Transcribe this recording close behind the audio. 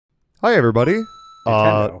Hi, everybody.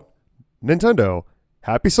 Nintendo. Nintendo.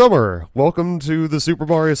 Happy summer. Welcome to the Super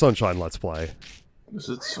Mario Sunshine Let's Play. Is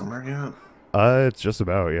it summer yet? It's just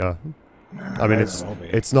about, yeah. I mean,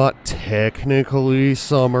 it's not technically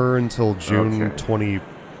summer until June Okay.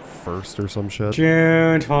 21st or some shit.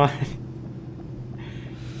 June 20.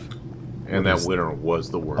 And that winter was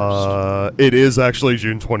the worst. It is actually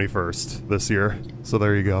June 21st this year, so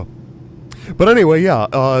there you go. But anyway,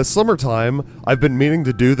 yeah, summertime. I've been meaning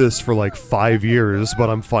to do this for like 5 years, but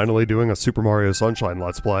I'm finally doing a Super Mario Sunshine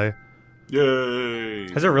Let's Play. Yay!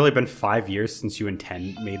 Has it really been 5 years since you made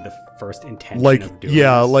the first intention Like, of doing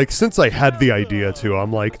yeah, this? like, since I had the idea to,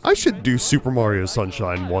 I'm like, I should do Super Mario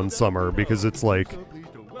Sunshine one summer, because it's like,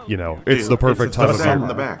 you know, it's the perfect time of It's in year.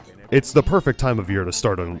 the back. It's the perfect time of year to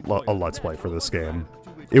start a Let's Play for this game.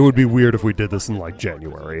 It would be weird if we did this in, like,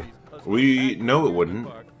 January. We know it wouldn't.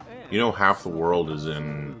 You know, half the world is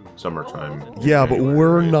in summertime. Yeah, but January,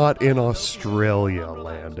 we're right? not in Australia,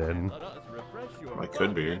 Landon. I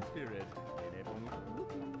could be.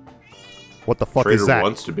 What the fuck Trader is that?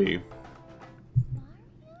 wants to be.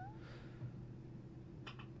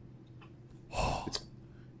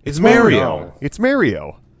 It's Mario. It's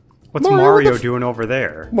Mario. What's Mario, Mario, what the doing over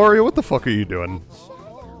there? Mario, what the fuck are you doing?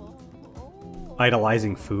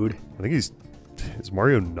 Idolizing food? I think he's... Is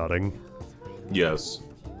Mario nutting? Yes.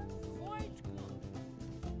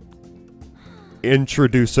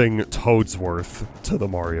 Introducing Toadsworth to the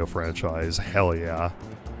Mario franchise. Hell yeah.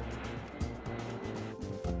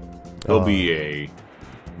 He'll be a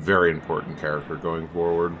very important character going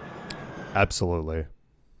forward. Absolutely.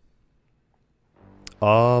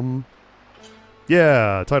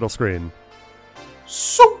 Yeah, title screen.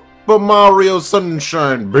 Super Mario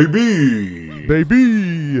Sunshine, baby!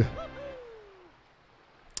 Baby!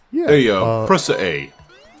 Yeah. Hey, press the A.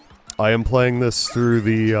 I am playing this through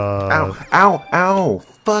the, Ow, ow, ow!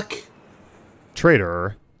 Fuck!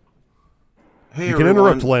 trader. Hey, You can everyone.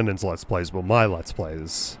 interrupt Landon's Let's Plays, but my Let's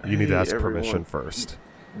Plays, you need to Hey, ask everyone. permission first.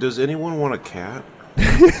 Does anyone want a cat?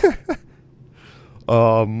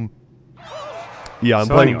 Yeah, I'm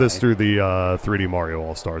So playing anyway. this through the 3D Mario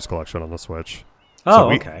All-Stars collection on the Switch. Oh,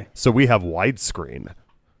 we, okay. So we have widescreen.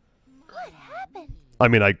 I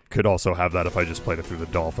mean, I could also have that if I just played it through the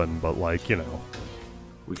Dolphin, but like, you know.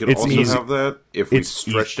 We could It's also easy. have that if we It's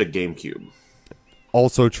stretched a GameCube.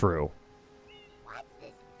 Also true. What's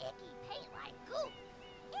this icky paint like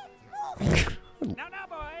goop? It's Now,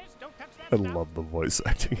 boys, don't touch I that stuff. love the voice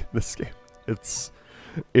acting in this game.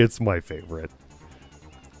 It's my favorite.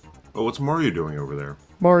 Oh, what's Mario doing over there?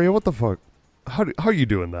 Mario, what the fuck? How are you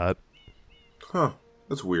doing that? Huh,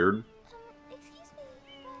 that's weird.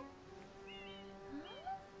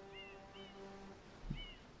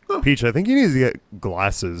 Peach, I think you need to get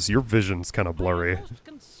glasses. Your vision's kind of blurry. Most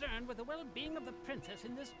concerned with the well-being of the princess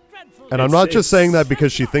in this dreadful. And I'm not just saying that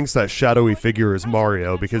because she thinks that shadowy figure is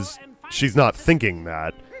Mario, because she's not thinking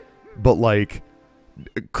that. But, like,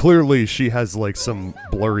 clearly she has, like, some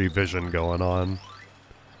blurry vision going on.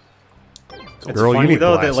 It's Girl, you funny need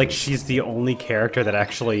though glasses. that like she's the only character that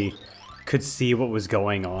actually could see what was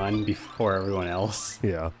going on before everyone else.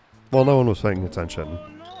 Yeah. Well, no one was paying attention.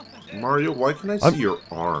 Mario, why can I see I'm- your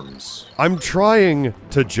arms? I'm trying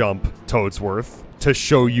to jump Toadsworth to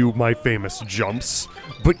show you my famous jumps,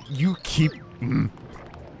 but you keep...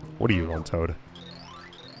 What are you on, Toad?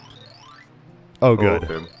 Oh, good.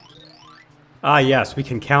 Oh, okay. Ah, yes, we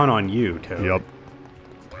can count on you, Toad. Yep.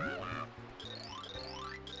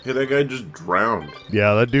 Hey, that guy just drowned.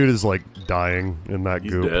 Yeah, that dude is, like, dying in that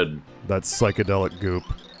He's goop. dead. That psychedelic goop.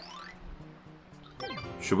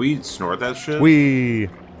 Should we snort that shit? Wee!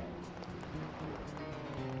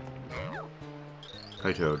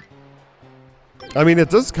 Hi, Toad. I mean, it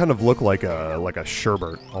does kind of look like a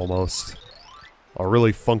sherbet, almost. A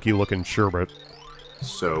really funky-looking sherbet.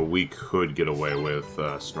 So we could get away with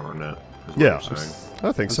snorting it. Is what Yeah, you're saying.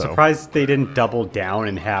 I think I'm so. surprised they didn't double down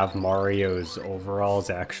and have Mario's overalls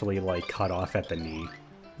actually like cut off at the knee.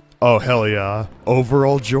 Oh, hell yeah.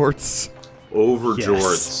 Overall jorts. Over Yes.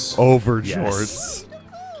 jorts. Over Yes. jorts.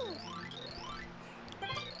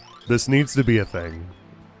 This needs to be a thing.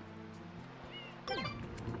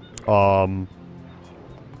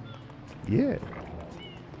 Yeah.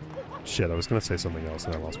 Shit, I was gonna say something else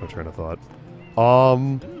and I lost my train of thought.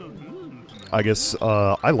 I guess,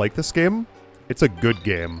 I like this game. It's a good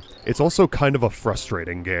game. It's also kind of a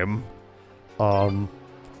frustrating game.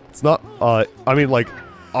 It's not, I mean, like,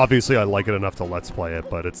 obviously I like it enough to Let's Play it,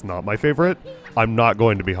 but it's not my favorite. I'm not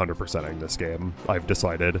going to be 100%ing this game, I've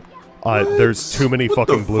decided. There's too many What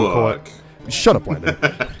fucking the blue fuck? Shut up,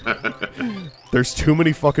 Landon. There's too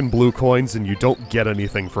many fucking blue coins, and you don't get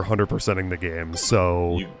anything for 100%ing the game,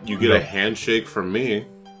 so... You get a handshake from me.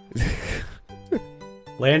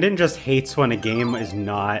 Landon just hates when a game is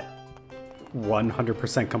not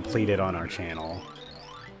 100% completed on our channel.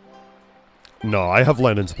 No, I have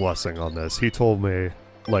Landon's blessing on this. He told me,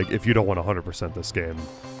 like, if you don't want 100% this game,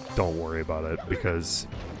 don't worry about it, because...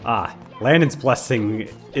 Landon's blessing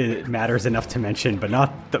matters enough to mention, but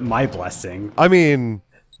not my blessing. I mean,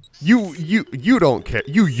 you don't care.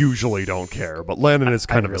 You usually don't care, but Landon is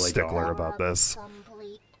kind of really a stickler don't. about this.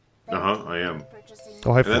 I am.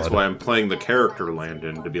 Oh, hi, And that's Flood. why I'm playing the character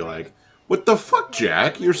Landon to be like, what the fuck,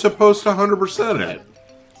 Jack? You're supposed to 100% it.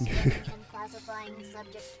 Classifying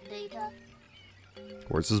subject data.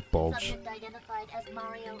 Where's his bulge? Subject identified as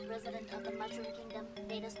Mario, resident of the Mushroom Kingdom.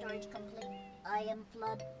 Data storage complete. I am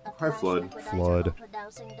Flood. A Hi, Flood. Flood.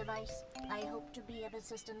 ultra-dowsing device. I hope to be of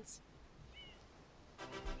assistance.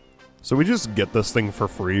 So we just get this thing for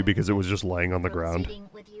free because it was just laying on the ground. Proceeding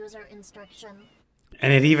with user instruction.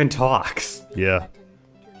 And it even talks. Yeah,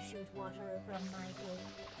 Button to shoot water from my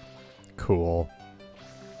cave. cool.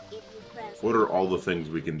 If you press What are all the things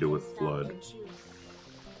we can do with Flood? and shoot.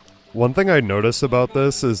 One thing I notice about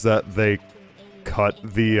this is that they cut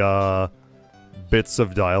the bits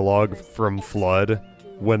of dialogue from Flood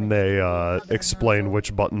when they explain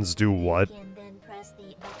which buttons do what. Can then press the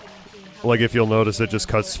button to Like, if you'll notice, it just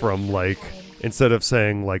cuts from, like, instead of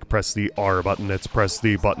saying, like, press the R button, it's press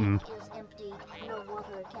the button. is empty. No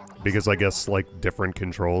water can be Because I guess, like, different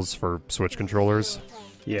controls for Switch controllers.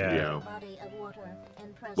 Yeah. Yeah. body of water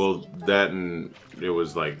and press Well, the button. that and it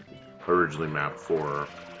was like originally mapped for.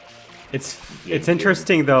 It's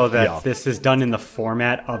interesting though that Yeah. this is done in the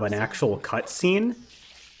format of an actual cutscene,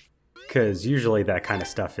 because usually that kind of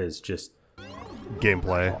stuff is just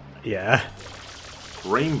Gameplay. yeah.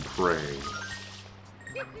 Brain Prey.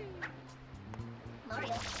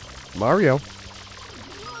 Mario.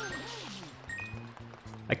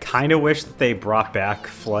 I kind of wish that they brought back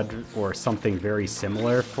Flood or something very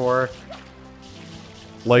similar for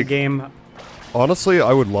the Like, game. honestly,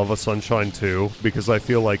 I would love a Sunshine 2, because I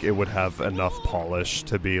feel like it would have enough polish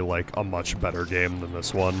to be, like, a much better game than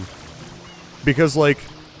this one. Because, like,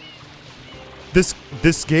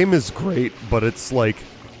 this game is great, but it's, like,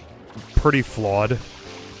 pretty flawed.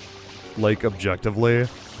 Like, objectively.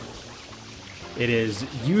 It is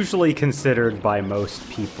usually considered by most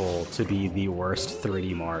people to be the worst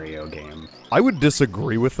 3D Mario game. I would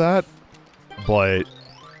disagree with that, but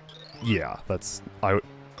yeah, that's...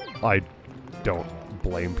 I don't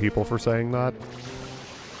blame people for saying that.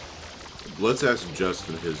 Let's ask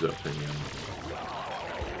Justin his opinion.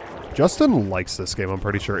 Justin likes this game, I'm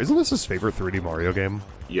pretty sure. Isn't this his favorite 3D Mario game?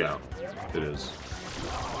 Yeah, it is.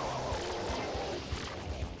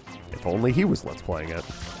 If only he was Let's Playing it.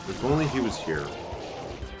 If only he was here.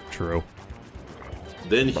 True.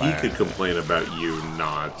 Then he could complain about you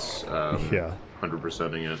not Yeah.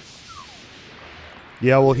 100%ing it.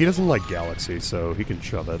 Yeah, well, he doesn't like Galaxy, so he can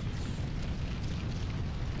shove it.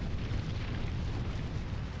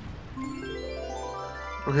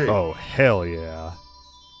 Oh, hey, Oh, hell yeah.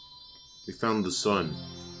 we found the sun.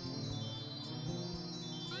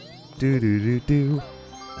 Do-do-do-do.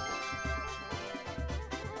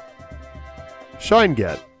 Shine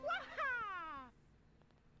Get.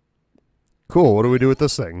 Cool, what do we do with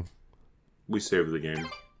this thing? We saved the game.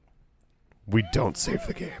 We don't save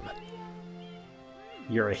the game.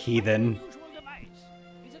 You're a heathen. Unusual device.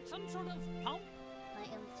 Is it some sort of pump? I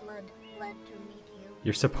am Flood. Glad to meet you.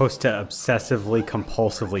 You're supposed to obsessively,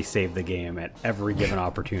 compulsively save the game at every given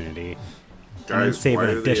opportunity. And then Guys, save why an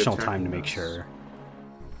are they additional time to attacking make us? sure.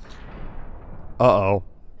 Uh-oh.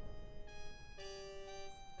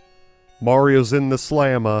 Mario's in the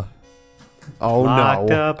slammer. Oh Locked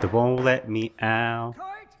no. up, they won't let me out.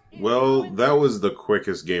 Well, that was the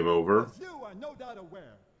quickest game over.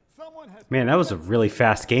 Man, that was a really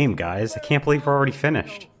fast game, guys. I can't believe we're already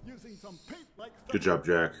finished. Good job,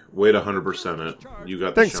 Jack. Way to 100% it. You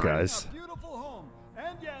got the Thanks, shine. guys. Beautiful home.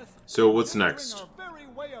 And yes, So what's next? our very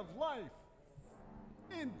way of life.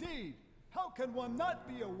 Indeed, how can one not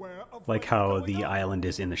be aware of Like what's how going the on? island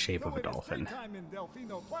is in the shape of Though a it is dolphin. daytime in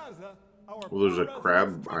Delfino Plaza, our Well, there's a poor crab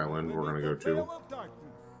residents island we're frequently gonna meet go the to. veil of darkness.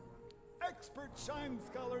 Expert shine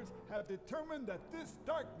scholars have determined that this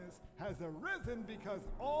darkness has arisen because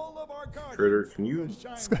all of our guardians, Critter, can you the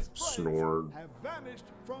shine sprites, snore have vanished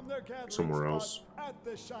from their gathering somewhere spot else? at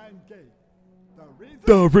the Shine Gate. The reason?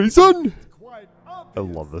 The reason? is quite I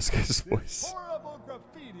obvious. love this guy's This voice. horrible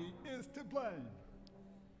graffiti is to blame.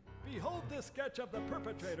 Behold this sketch of the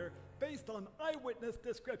perpetrator based on eyewitness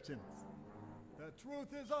descriptions. The truth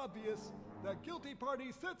is obvious. The guilty party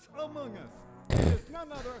sits among us. It is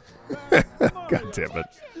none other than Mario. God damn it.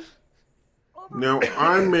 Now,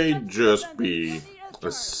 I may just be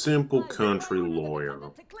a simple country lawyer.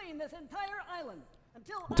 To clean this entire island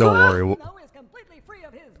until Don't worry. Mario is completely free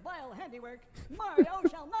of his vile handiwork. Mario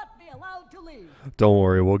shall not be allowed to leave. Don't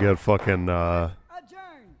worry, we'll get fucking Adjourn.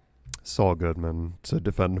 Saul Goodman to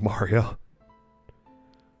defend Mario.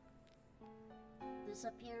 This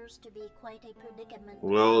appears to be quite a predicament.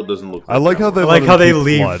 Well, it doesn't look I like how they I let like him how they keep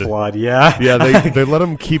leave Flood. Flood, yeah. Yeah, they let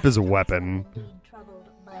him keep his weapon. Being troubled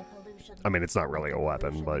by pollution. I mean, it's not really a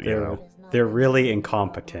weapon, but you They're, know. they're really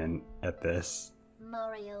incompetent at this.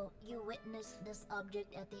 Mario, you witnessed this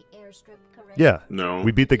object at the airstrip, correct? Yeah, No.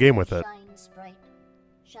 we beat the game with it. Shine Sprite.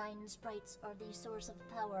 Shine Sprites are the source of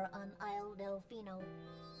power on Isle Delfino.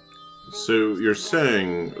 So you're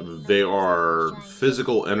saying they are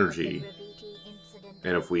physical energy,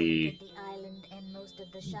 and if we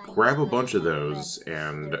grab a bunch of those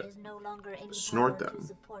and snort them,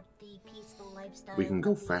 we can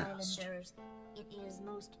go fast. It is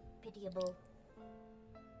most pitiable.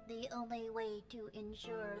 The only way to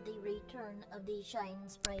ensure the return of the Shine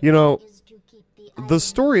Sprite You know, is to keep the the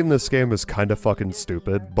story in this game is kind of fucking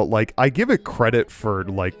stupid, but like, I give it credit for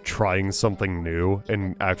like trying something new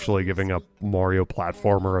and actually giving a Mario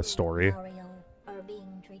platformer a story.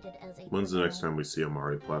 When's the next time we see a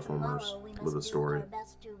Mario platformer with a story?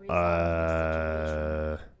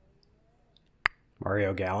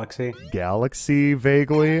 Mario Galaxy? Galaxy,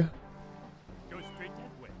 vaguely? Go straight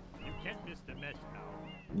that way. You can't miss the mess now.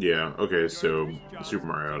 Yeah, okay, so Super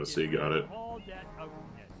Mario Odyssey, got it. All that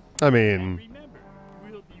ugliness. I mean, Remember,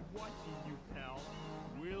 we'll be watching you, pal.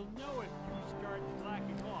 We'll know if you start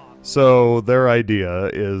slacking off. so their idea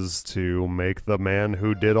is to make the man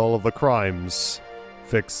who did all of the crimes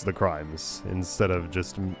fix the crimes instead of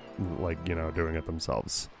just, like, you know, doing it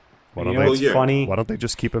themselves. Why You don't know they, what's yeah. funny? why don't they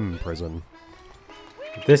just keep him in prison?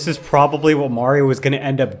 This is probably what Mario was going to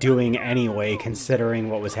end up doing anyway, considering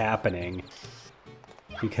what was happening.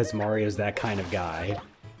 Because Mario's that kind of guy.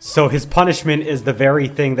 So his punishment is the very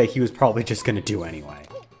thing that he was probably just going to do anyway.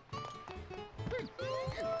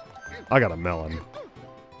 I got a melon.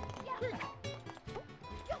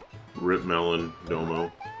 Rip Melon,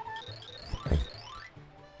 Domo.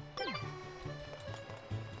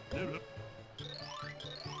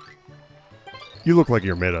 You look like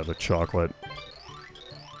you're made out of chocolate.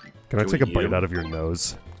 Can I Can take a we eat bite 'em? out of your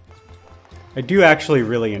nose? I do actually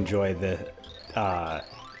really enjoy this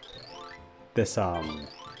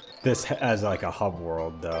as like a hub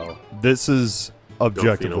world though. This is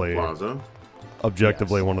objectively, Delfino Plaza.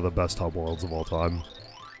 Yes. one of the best hub worlds of all time.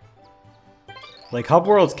 Like hub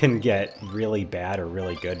worlds can get really bad or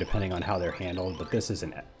really good depending on how they're handled, but this is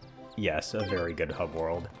yes, a very good hub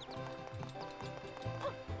world.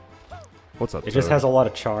 What's up, It just Toad? has a lot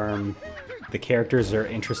of charm. The characters are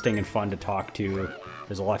interesting and fun to talk to.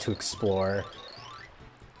 There's a lot to explore.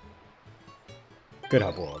 Good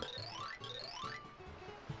hub world.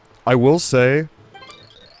 I will say,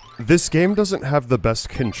 this game doesn't have the best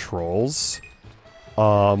controls,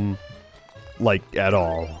 like, at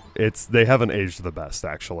all. They haven't aged the best,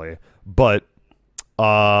 actually. But,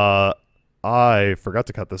 I forgot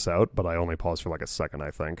to cut this out, but I only paused for like a second, I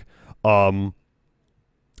think.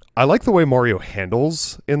 I like the way Mario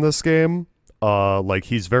handles in this game. Like,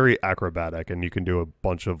 he's very acrobatic, and you can do a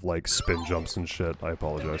bunch of, like, spin jumps and shit. I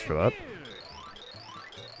apologize for that.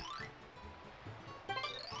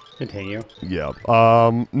 Continue. Yeah.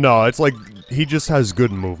 No, it's like, he just has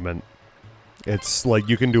good movement. It's like,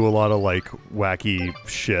 you can do a lot of, like, wacky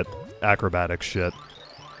shit, acrobatic shit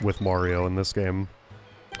with Mario in this game.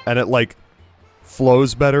 And it, like,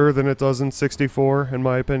 flows better than it does in 64, in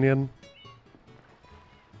my opinion.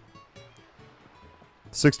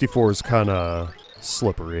 64 is kind of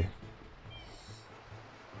slippery.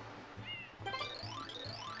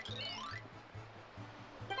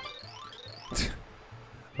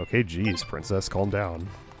 Okay, geez, princess, calm down.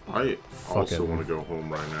 I also Fucking- want to go home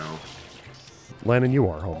right now. Landon, you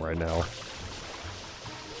are home right now.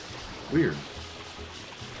 Weird.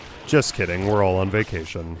 Just kidding, we're all on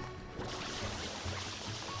vacation.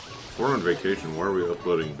 If we're on vacation, why are we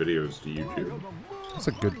uploading videos to YouTube? That's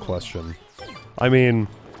a good question. I mean,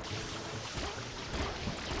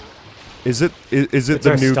 is it It's the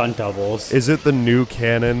our new stunt doubles. is it the new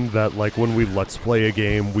canon that, like, when we let's play a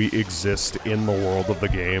game, we exist in the world of the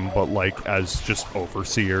game, but like as just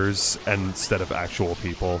overseers instead of actual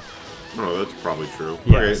people? No, that's probably true.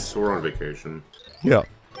 Yes. Okay, so we're on vacation. Yeah.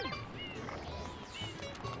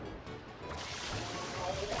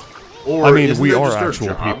 Or I mean, isn't we that are just our actual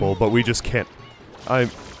job? people, but we just can't. I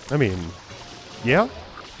mean, Yeah?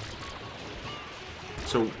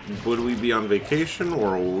 So, would we be on vacation,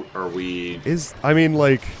 or are we... I mean,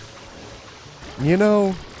 like... You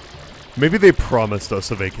know... Maybe they promised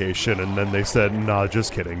us a vacation, and then they said, nah,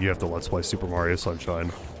 just kidding, you have to Let's Play Super Mario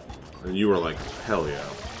Sunshine. And you were like, hell yeah.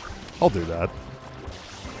 I'll do that.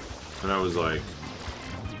 And I was like,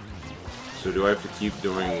 so do I have to keep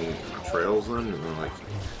doing trails then? And they're like,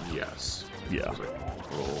 yes. Yeah. I was like,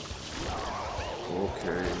 oh.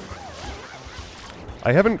 Okay.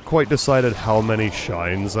 I haven't quite decided how many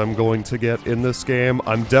shines I'm going to get in this game.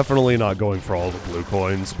 I'm definitely not going for all the blue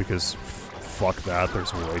coins, because fuck that,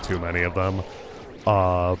 there's way too many of them.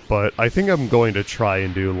 But I think I'm going to try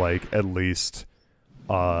and do, like, at least,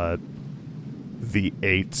 the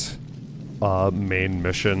 8, main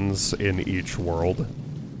missions in each world.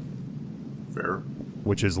 Fair.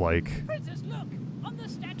 Which is, like... Princess, look! On the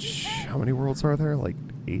statue's head! How many worlds are there? Like,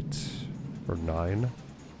 8? Or 9? I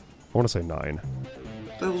want to say 9.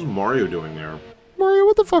 What the hell's Mario doing there? Mario,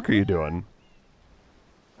 what the fuck are you doing?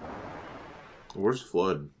 Where's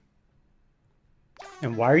Flood?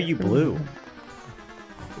 And why are you blue?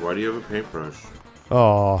 Why do you have a paintbrush?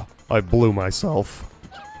 Aw, I blew myself.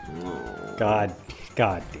 Oh. God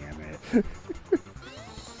damn it.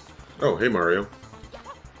 Oh, hey Mario.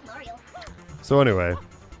 Mario. So anyway,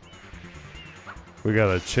 we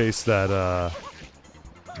gotta chase that,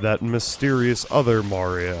 that mysterious other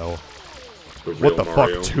Mario. The What real the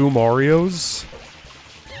Mario. fuck, 2 Marios?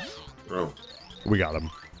 Oh. We got him.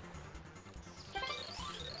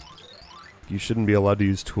 You shouldn't be allowed to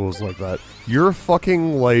use tools like that. You're a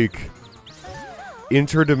fucking, like,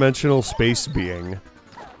 interdimensional space being.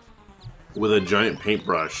 With a giant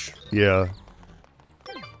paintbrush. Yeah.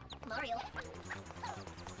 Mario.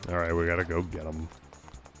 Alright, we gotta go get him.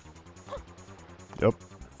 Yep.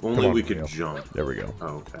 If only on, we could Mario. jump. There we go.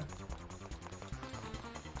 Oh, okay.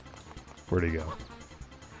 Where'd he go?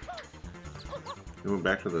 We went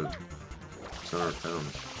back to the center of town.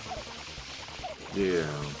 Yeah.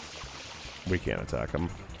 We can't attack him.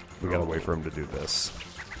 We gotta wait for him to do this.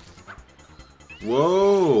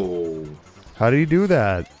 Whoa! How do you do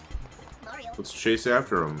that? Mario. Let's chase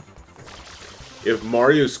after him. If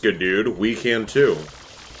Mario skidooed, we can too.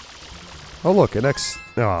 Oh look, an X...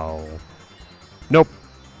 Oh. Nope.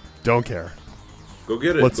 Don't care. Go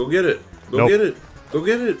get it. Let's- Go get it. Go Nope. get it. Go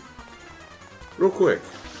get it. Real quick.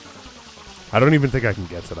 I don't even think I can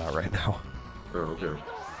get to that right now. Oh, okay.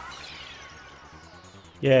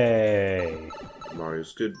 Yay.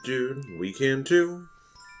 Mario's good dude. We can too.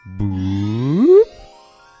 Boop.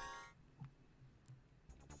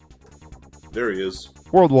 There he is.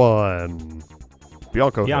 World 1.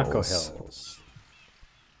 Bianco Bianco Hills. Hills.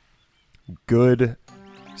 Good,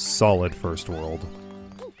 solid first world.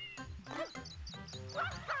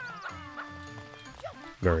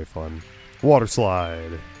 Very fun. Water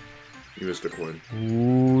slide. You missed a coin.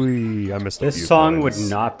 Ooh, I missed a few This song would coins.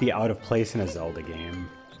 not be out of place in a Zelda game.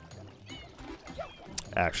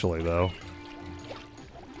 Actually, though.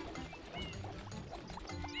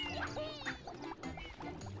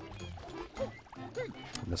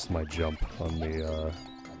 Missed my jump on the,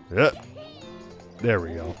 yeah. There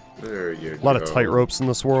we go. There you go. A lot of tight ropes in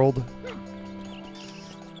this world.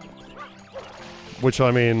 Which,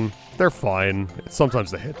 I mean, they're fine.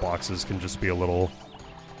 Sometimes the hitboxes can just be a little,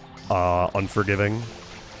 unforgiving.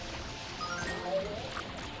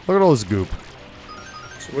 Look at all this goop.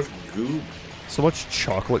 So much goop. So much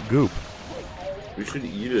chocolate goop. We should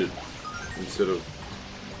eat it instead of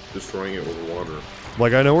destroying it with water.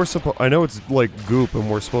 Like, I know it's, like, goop and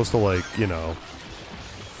we're supposed to, like, you know,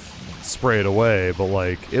 spray it away, but,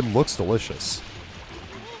 like, it looks delicious.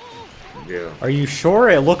 Yeah. Are you sure?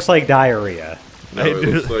 It looks like diarrhea. No, it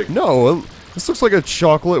looks like No, this looks like a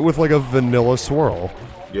chocolate with, like, a vanilla swirl.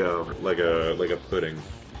 yeah, like a pudding.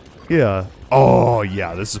 Yeah. Oh,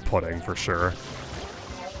 yeah, this is pudding for sure.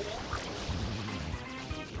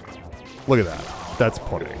 Look at that. That's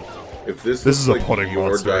pudding. If this is looks a like pudding your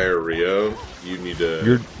monster. diarrhea, you need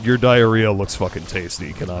to. Your diarrhea looks fucking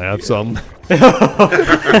tasty. Can I have some?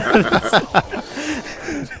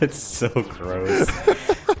 It's so gross.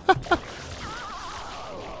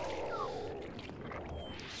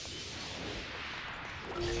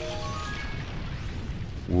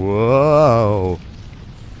 Whoa.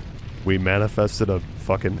 We manifested a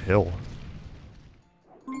fucking hill.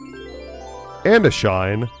 And a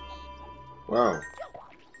shine. Wow.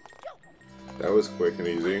 That was quick and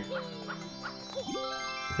easy.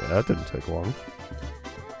 Yeah, that didn't take long.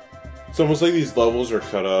 It's almost like these levels are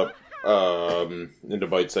cut up into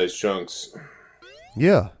bite-sized chunks.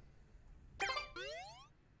 Yeah,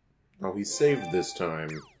 Oh, he saved this time.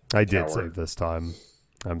 I did Coward. save this time.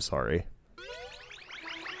 I'm sorry.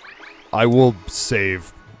 I will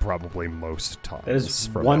save probably most times. That is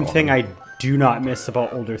from one now thing on. I do not miss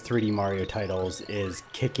about older 3D Mario titles is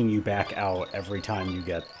kicking you back out every time you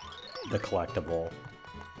get the collectible.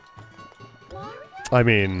 I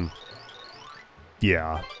mean,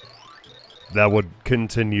 yeah. That would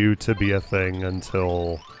continue to be a thing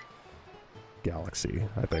until Galaxy,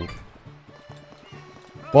 I think.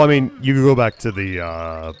 Well, I mean, you could go back to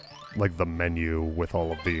the, like, the menu with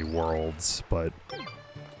all of the worlds, but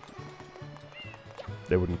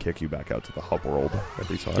they wouldn't kick you back out to the hub world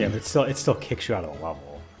every time. Yeah, but it still kicks you out of the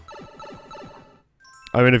level.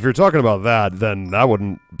 I mean, if you're talking about that, then that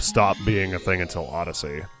wouldn't stop being a thing until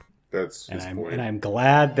Odyssey. That's his point. And I'm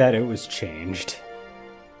glad that it was changed.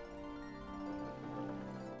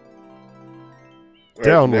 All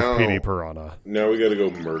Down right, with PD Piranha. Now we gotta go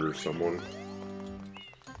murder someone.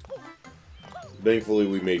 Thankfully,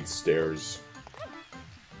 we made stairs.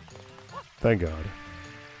 Thank God.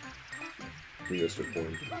 We missed a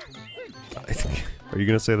point. Are you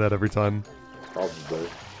gonna say that every time? Probably.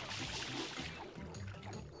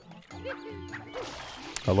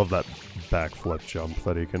 I love that backflip jump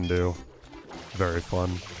that he can do. Very fun.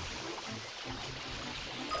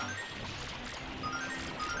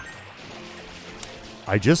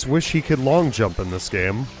 I just wish he could long jump in this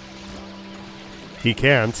game. He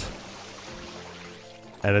can't.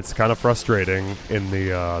 And it's kind of frustrating in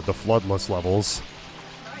the floodless levels.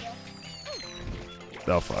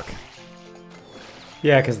 Oh fuck.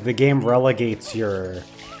 Yeah, because the game relegates your...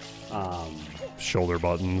 Shoulder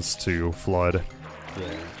buttons to flood.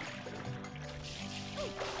 Yeah.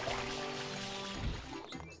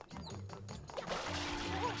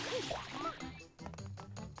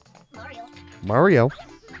 Mario.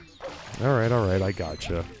 Alright, I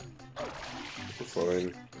gotcha.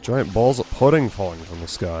 Fine. Giant balls of pudding falling from the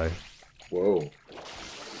sky. Whoa.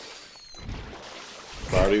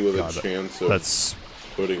 Body with God, a chance of That's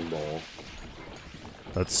pudding ball.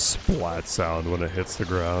 that splat sound when it hits the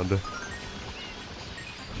ground.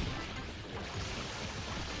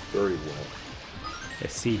 Very well. I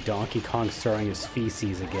see Donkey Kong throwing his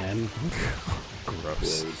feces again.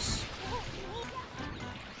 Gross. Gross.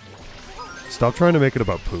 Stop trying to make it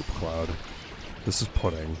about poop, Cloud. This is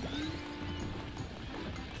pudding.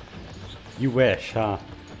 You wish, huh?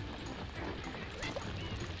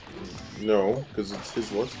 No, because it's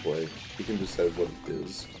his Let's Play. He can decide what it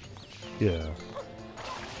is. Yeah.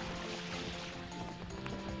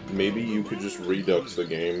 Maybe you could just redux the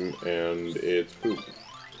game and it's poop.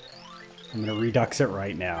 I'm gonna redux it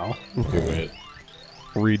right now. Do it.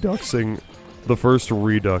 Reduxing the first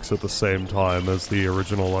Redux at the same time as the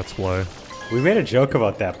original Let's Play. We made a joke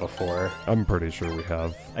about that before. I'm pretty sure we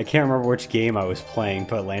have. I can't remember which game I was playing,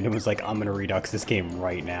 but Landon was like, I'm gonna redux this game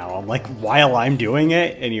right now. I'm like, while I'm doing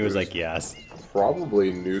it? And he was like, yes.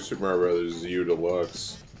 Probably New Super Mario Bros. U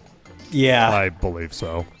Deluxe. Yeah. I believe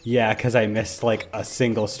so. Yeah, because I missed like a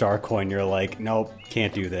single star coin. You're like, nope,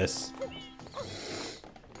 can't do this.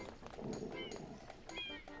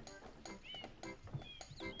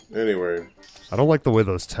 Anyway. I don't like the way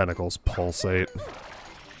those tentacles pulsate.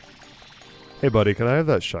 Hey buddy, can I have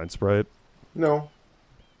that Shine Sprite? No.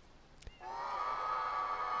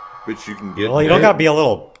 But you can get Well, you don't gotta be a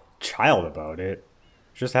little child about it.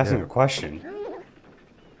 Just asking Yeah. a question.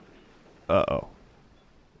 Uh-oh.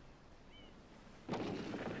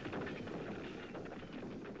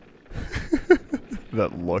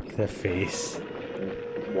 That look. The face.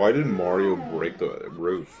 Why did Mario break the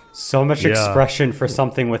roof? So much Yeah. expression for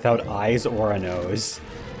something without eyes or a nose.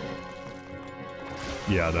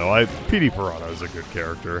 Yeah, no, PD Piranha is a good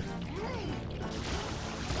character.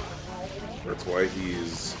 That's why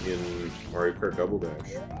he's in Mario Kart Double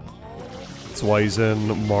Dash. That's why he's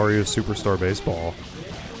in Mario Superstar Baseball.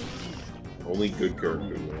 Only good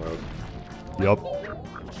characters allowed. Yup.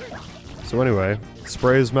 So anyway,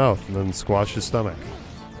 spray his mouth and then squash his stomach.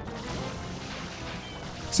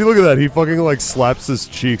 See, look at that. He fucking, like, slaps his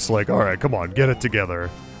cheeks like, alright, come on, get it together.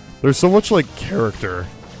 There's so much, like, character.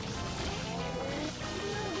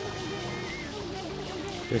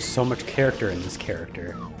 There's so much character in this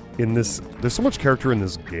character. There's so much character in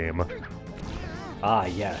this game. Ah,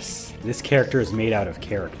 yes. This character is made out of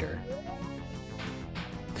character.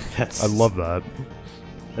 I love that.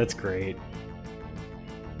 That's great.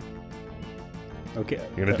 Okay.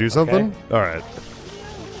 You gonna do something? Alright.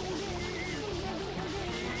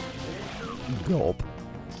 Gulp.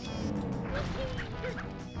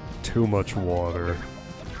 Too much water.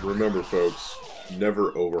 Remember, folks,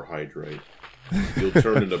 never overhydrate. You'll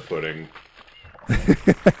turn into pudding.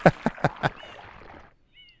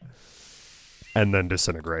 And then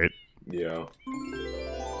disintegrate. Yeah.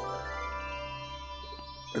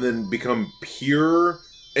 and then become pure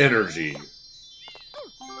energy.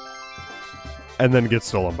 And then get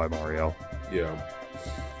stolen by Mario. Yeah.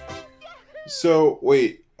 So,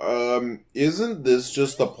 wait, isn't this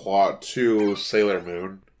just the plot to Sailor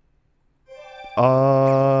Moon?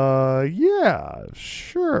 Yeah,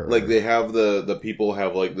 sure. Like, they have the people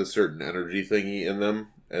have, like, the certain energy thingy in them,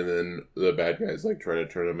 and then the bad guys, like, try to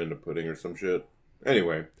turn them into pudding or some shit.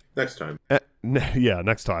 Anyway, next time. Yeah,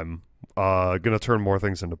 next time. Gonna turn more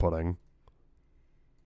things into pudding.